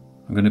now.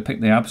 I'm going to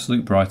pick the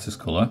absolute brightest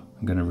colour.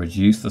 I'm going to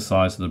reduce the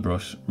size of the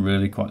brush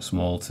really quite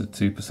small to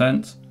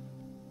 2%.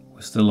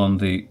 We're still on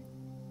the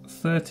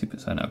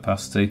 30%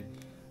 opacity.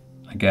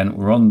 Again,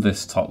 we're on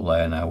this top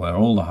layer now where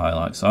all the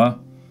highlights are.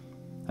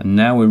 And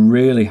now we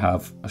really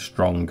have a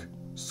strong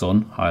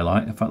sun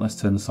highlight. In fact, let's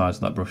turn the size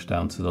of that brush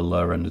down to the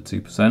lower end of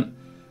 2%.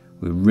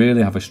 We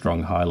really have a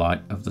strong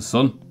highlight of the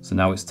sun. So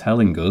now it's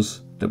telling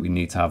us that we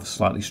need to have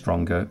slightly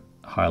stronger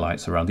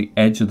highlights around the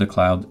edge of the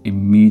cloud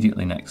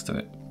immediately next to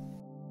it.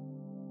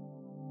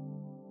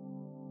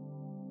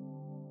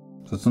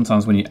 So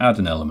sometimes when you add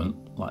an element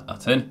like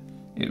that in,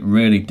 it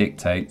really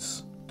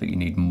dictates that you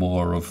need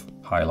more of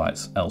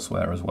highlights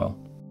elsewhere as well.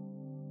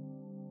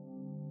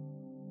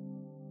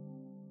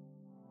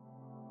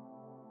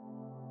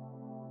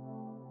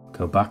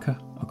 Go back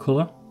a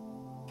colour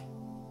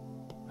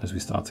as we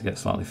start to get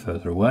slightly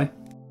further away.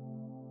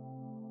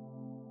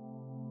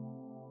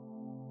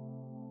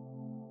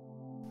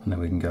 And then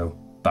we can go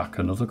back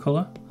another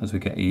colour as we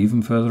get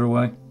even further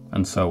away,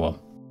 and so on.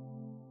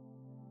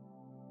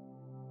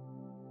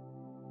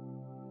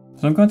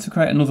 So I'm going to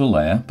create another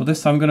layer, but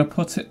this time I'm going to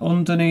put it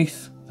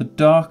underneath the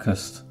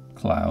darkest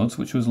clouds,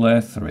 which was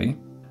layer 3.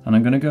 And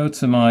I'm going to go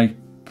to my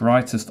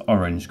brightest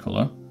orange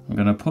colour. I'm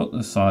going to put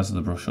the size of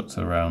the brush up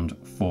to around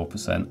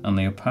 4% and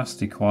the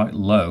opacity quite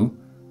low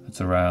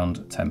at around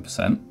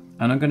 10%.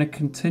 And I'm going to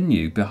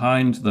continue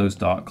behind those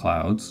dark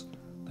clouds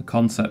the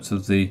concept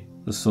of the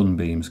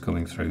sunbeams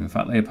coming through. In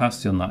fact, the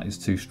opacity on that is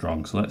too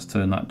strong, so let's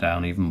turn that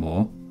down even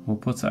more. We'll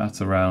put it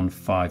at around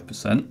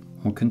 5%.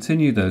 We'll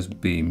continue those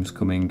beams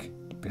coming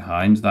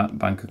behind that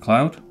bank of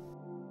cloud,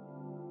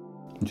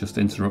 and just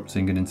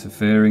interrupting and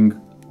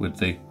interfering with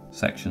the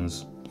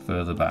sections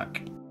further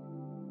back.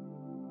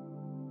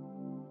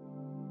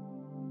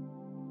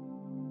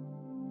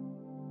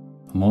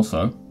 I'm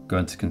also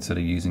going to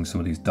consider using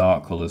some of these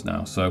dark colours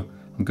now. So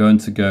I'm going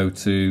to go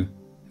to,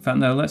 in fact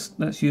no,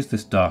 let's use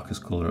this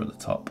darkest colour at the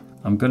top.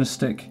 I'm going to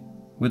stick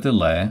with the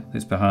layer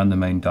that's behind the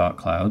main dark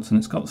clouds, and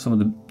it's got some of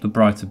the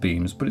brighter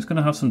beams, but it's going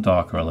to have some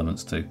darker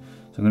elements too.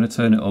 So I'm going to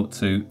turn it up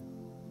to,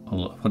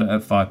 I'll put it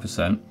at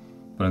 5%,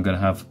 but I'm going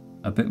to have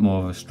a bit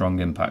more of a strong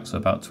impact, so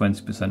about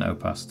 20%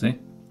 opacity.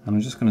 And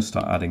I'm just going to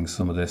start adding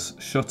some of this,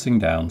 shutting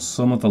down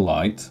some of the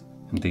light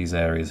in these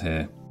areas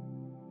here.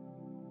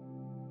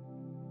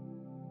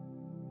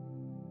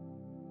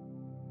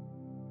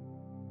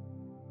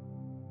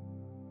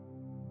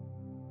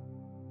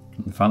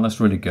 In fact, let's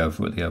really go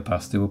for it with the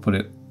opacity. We'll put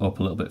it up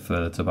a little bit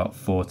further to about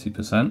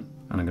 40%. And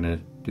I'm going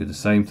to do the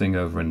same thing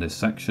over in this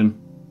section.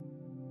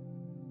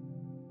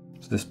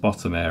 So this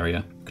bottom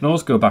area. You can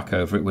always go back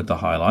over it with the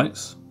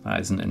highlights. That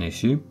isn't an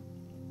issue.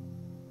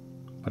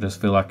 I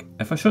just feel like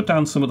if I shut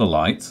down some of the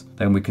light,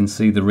 then we can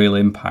see the real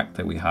impact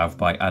that we have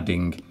by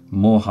adding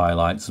more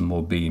highlights and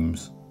more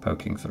beams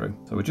poking through.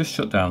 So we just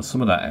shut down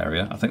some of that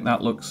area. I think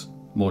that looks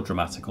more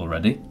dramatic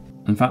already.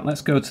 In fact,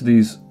 let's go to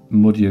these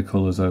muddier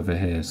colours over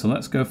here. So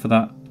let's go for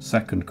that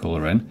second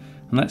colour in,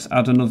 and let's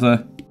add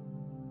another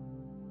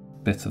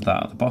bit of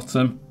that at the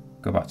bottom.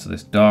 Go back to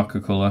this darker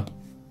colour,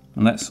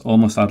 and let's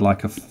almost add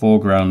like a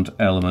foreground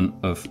element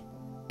of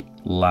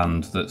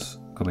land that's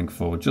coming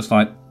forward. Just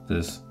like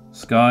there's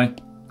sky,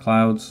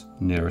 clouds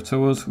nearer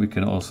to us, we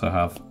can also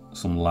have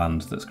some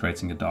land that's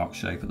creating a dark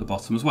shape at the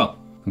bottom as well.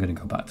 I'm going to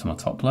go back to my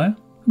top layer.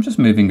 I'm just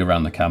moving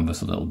around the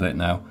canvas a little bit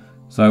now.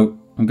 So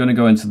I'm going to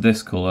go into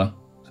this colour.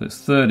 So it's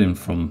third in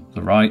from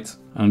the right.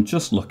 I'm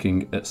just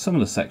looking at some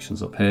of the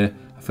sections up here.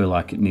 I feel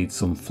like it needs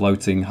some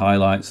floating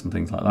highlights and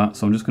things like that.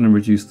 So I'm just going to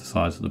reduce the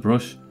size of the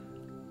brush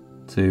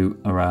to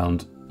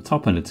around the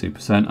top end of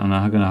 2%, and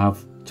I'm going to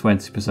have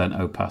 20%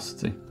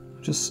 opacity.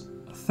 Just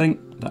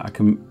think that I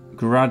can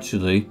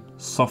gradually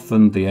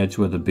soften the edge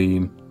where the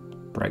beam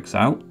breaks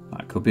out.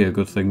 That could be a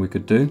good thing we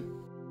could do.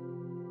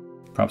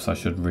 Perhaps I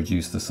should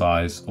reduce the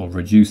size or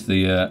reduce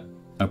the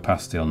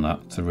opacity on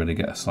that to really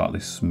get a slightly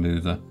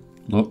smoother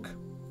look.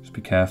 Just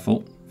be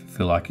careful. If you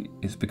feel like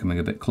it's becoming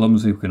a bit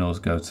clumsy, we can always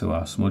go to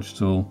our smudge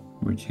tool,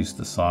 reduce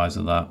the size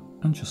of that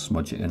and just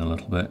smudge it in a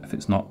little bit. If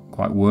it's not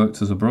quite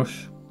worked as a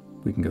brush,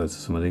 we can go to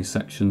some of these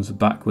sections,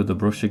 back with the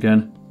brush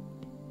again,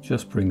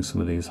 just bring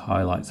some of these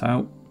highlights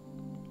out.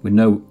 We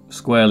know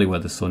squarely where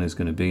the sun is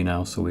going to be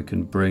now, so we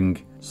can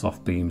bring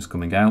soft beams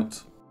coming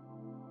out.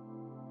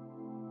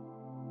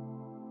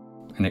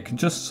 And it can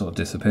just sort of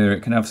disappear.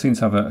 It can seem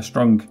to have a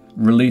strong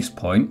release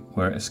point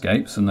where it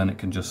escapes, and then it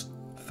can just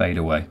fade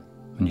away.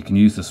 And you can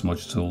use the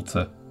smudge tool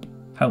to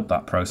help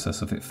that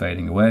process of it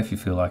fading away if you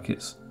feel like you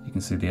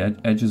can see the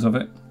edges of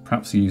it.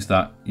 Perhaps use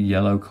that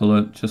yellow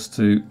colour just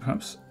to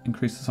perhaps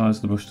increase the size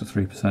of the brush to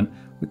 3%.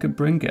 We could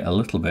bring it a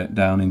little bit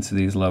down into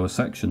these lower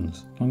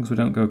sections. As long as we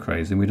don't go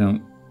crazy and we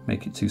don't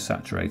make it too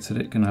saturated,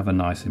 it can have a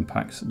nice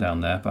impact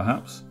down there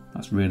perhaps.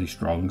 That's really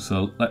strong,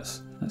 so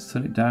let's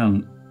turn it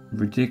down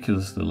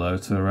ridiculously low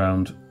to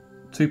around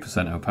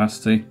 2%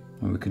 opacity,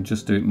 and we can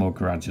just do it more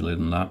gradually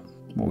than that.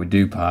 What we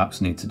do perhaps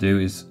need to do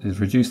is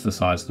reduce the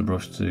size of the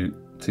brush to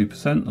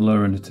 2%, the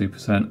lower end of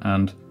 2%,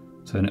 and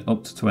turn it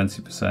up to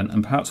 20%.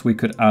 And perhaps we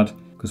could add,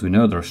 because we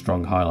know there are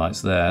strong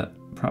highlights there,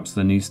 perhaps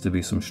there needs to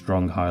be some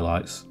strong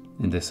highlights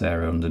in this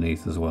area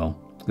underneath as well,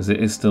 because it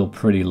is still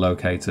pretty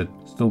located,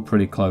 still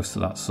pretty close to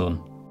that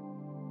sun.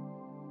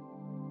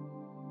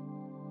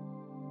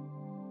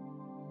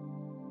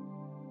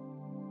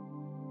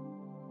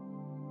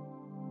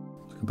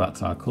 Let's go back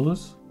to our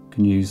colours. We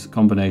can use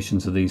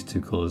combinations of these two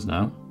colours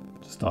now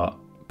to start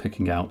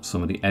picking out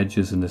some of the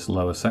edges in this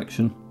lower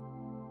section.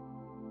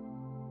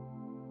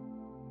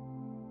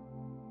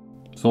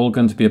 It's all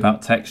going to be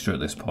about texture at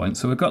this point,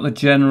 so we've got the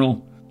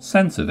general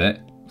sense of it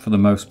for the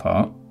most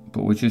part,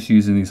 but we're just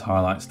using these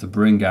highlights to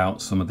bring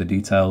out some of the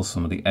details,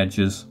 some of the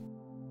edges,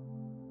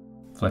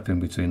 flipping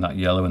between that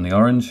yellow and the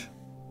orange.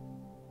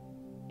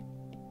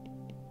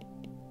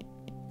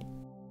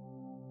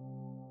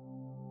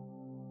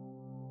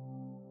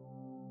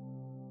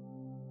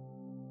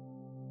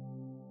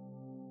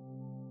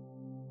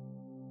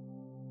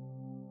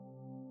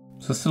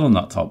 So still on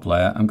that top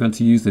layer, I'm going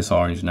to use this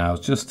orange now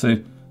just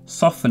to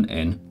soften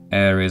in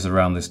areas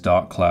around this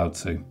dark cloud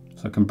too.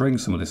 So I can bring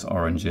some of this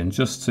orange in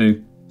just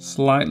to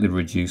slightly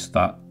reduce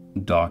that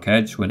dark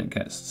edge when it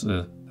gets to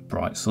the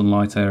bright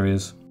sunlight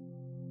areas.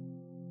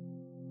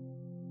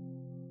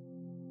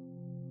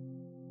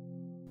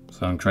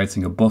 So I'm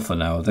creating a buffer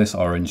now of this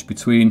orange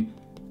between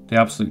the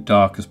absolute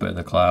darkest bit of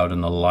the cloud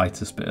and the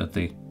lightest bit of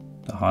the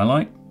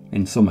highlight,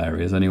 in some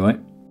areas anyway.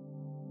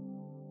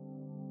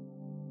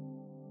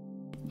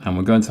 And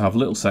we're going to have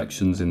little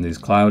sections in these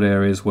cloud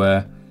areas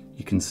where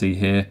you can see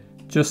here,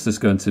 just there's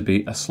going to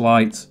be a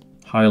slight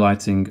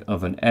highlighting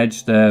of an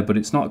edge there, but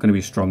it's not going to be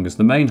as strong as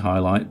the main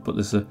highlight, but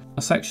there's a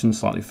section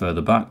slightly further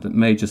back that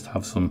may just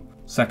have some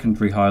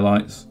secondary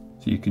highlights.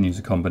 So you can use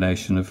a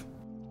combination of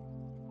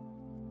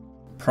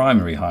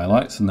primary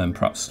highlights and then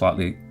perhaps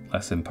slightly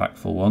less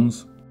impactful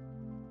ones.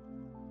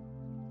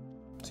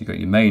 So you've got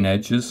your main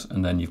edges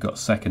and then you've got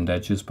second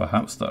edges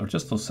perhaps that are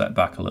just set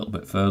back a little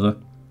bit further.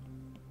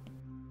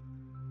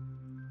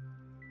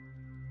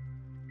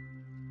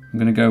 I'm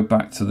going to go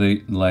back to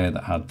the layer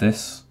that had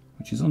this,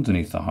 which is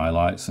underneath the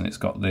highlights, and it's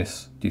got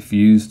this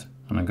diffused,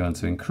 and I'm going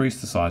to increase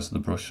the size of the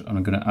brush and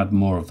I'm going to add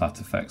more of that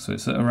effect. So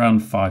it's at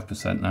around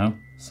 5% now,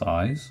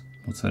 size.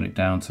 We'll turn it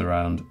down to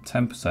around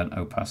 10%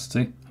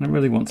 opacity. And I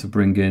really want to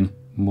bring in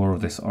more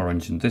of this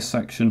orange in this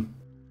section.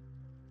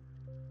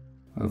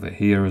 Over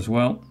here as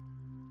well.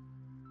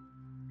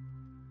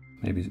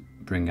 Maybe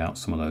bring out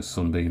some of those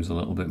sunbeams a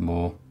little bit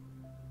more.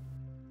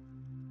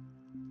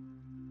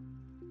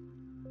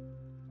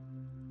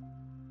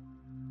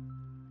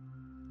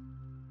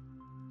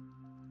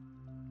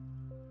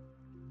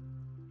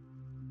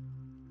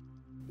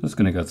 Just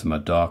going to go to my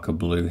darker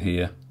blue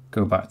here,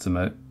 go back to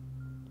my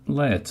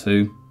layer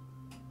 2,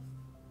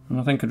 and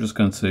I think I'm just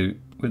going to,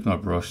 with my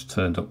brush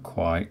turned up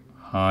quite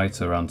high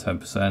to around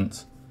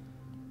 10%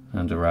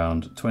 and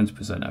around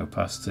 20%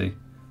 opacity,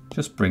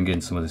 just bring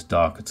in some of this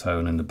darker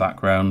tone in the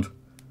background.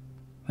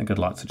 I think I'd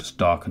like to just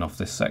darken off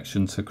this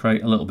section to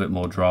create a little bit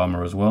more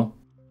drama as well,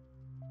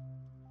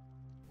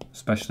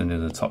 especially near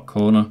the top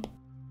corner.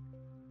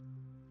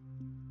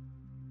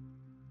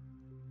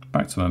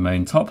 Back to my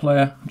main top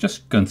layer, I'm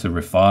just going to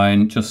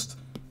refine, just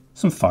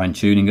some fine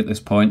tuning at this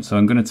point. So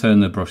I'm going to turn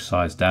the brush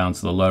size down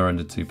to the lower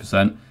end of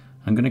 2%.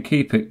 I'm going to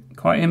keep it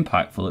quite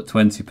impactful at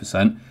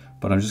 20%,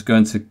 but I'm just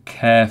going to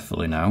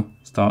carefully now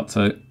start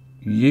to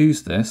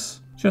use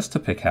this just to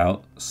pick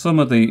out some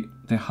of the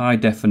high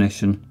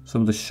definition,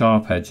 some of the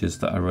sharp edges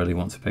that I really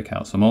want to pick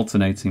out. So I'm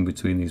alternating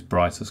between these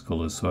brightest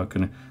colours, so I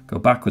can go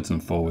backwards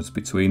and forwards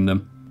between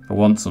them. If I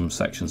want some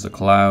sections of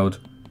cloud,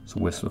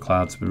 some wisp of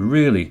cloud to be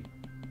really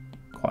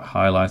quite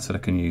highlighted, I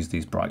can use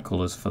these bright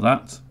colours for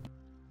that.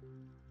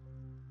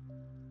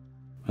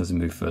 As I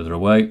move further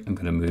away, I'm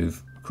going to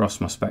move across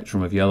my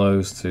spectrum of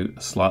yellows to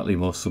a slightly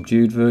more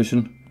subdued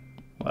version.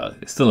 Well,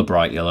 it's still a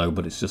bright yellow,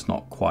 but it's just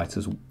not quite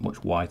as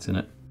much white in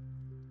it.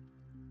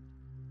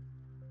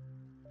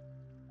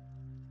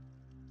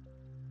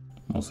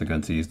 I'm also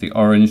going to use the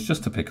orange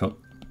just to pick up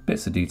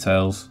bits of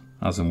details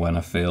as and when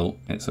I feel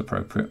it's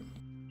appropriate.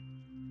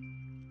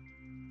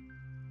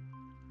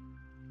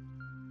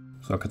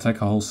 So I could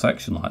take a whole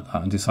section like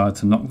that and decide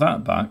to knock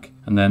that back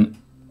and then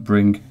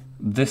bring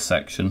this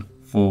section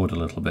forward a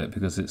little bit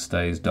because it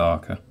stays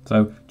darker.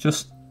 So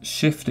just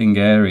shifting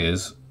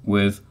areas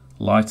with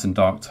light and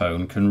dark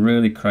tone can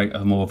really create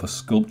a more of a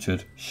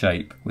sculptured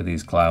shape with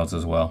these clouds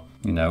as well.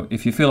 You know,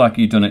 if you feel like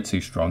you've done it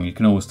too strong, you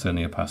can always turn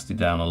the opacity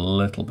down a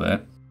little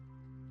bit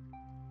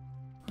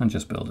and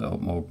just build it up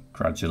more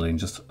gradually and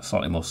just a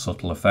slightly more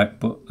subtle effect.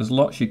 But there's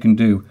lots you can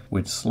do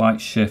with slight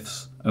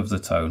shifts of the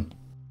tone.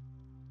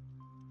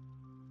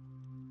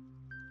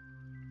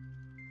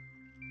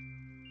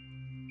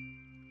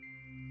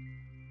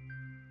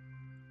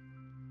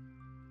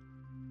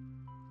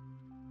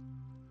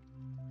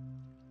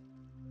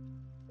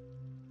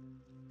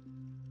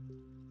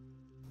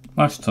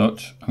 Last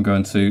touch, I'm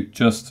going to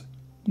just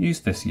use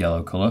this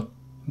yellow colour,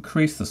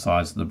 increase the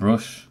size of the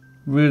brush,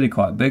 really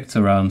quite big to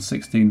around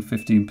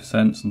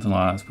 16-15%, something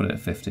like that. Let's put it at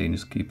 15,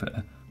 just keep it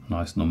a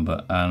nice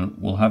number, and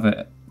we'll have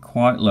it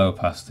quite low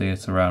opacity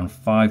at around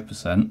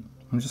 5%.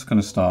 I'm just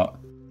going to start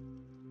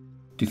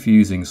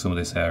diffusing some of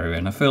this area,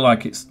 and I feel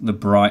like it's the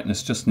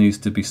brightness just needs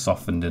to be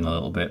softened in a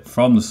little bit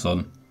from the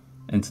sun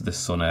into this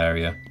sun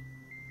area.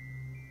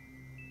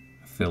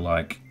 I feel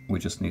like we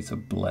just need to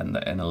blend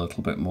that in a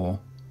little bit more.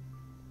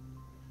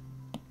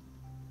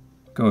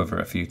 Go over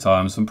it a few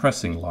times. I'm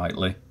pressing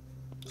lightly.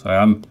 So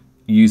I'm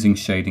using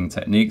shading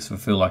techniques. If I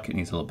feel like it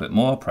needs a little bit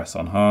more, press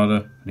on harder.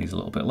 If it needs a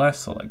little bit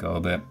less, I'll let go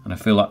a bit. And I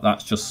feel like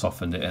that's just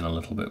softened it in a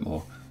little bit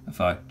more. If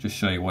I just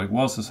show you what it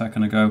was a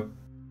second ago,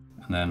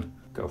 and then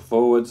go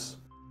forwards,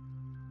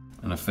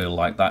 and I feel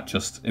like that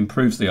just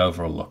improves the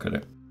overall look at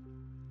it.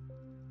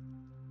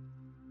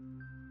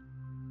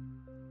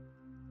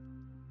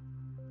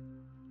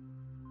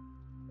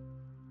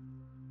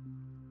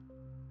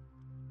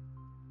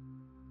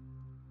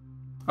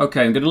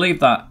 Okay, I'm going to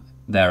leave that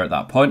there at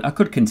that point. I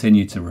could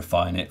continue to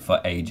refine it for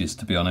ages,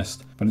 to be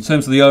honest. But in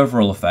terms of the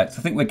overall effect,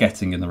 I think we're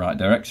getting in the right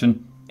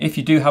direction. If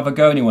you do have a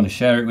go and you want to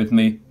share it with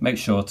me, make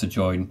sure to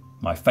join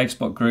my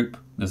Facebook group.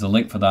 There's a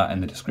link for that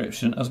in the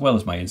description, as well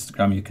as my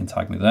Instagram. You can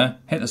tag me there.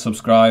 Hit the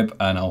subscribe,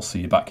 and I'll see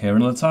you back here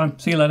another time.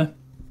 See you later.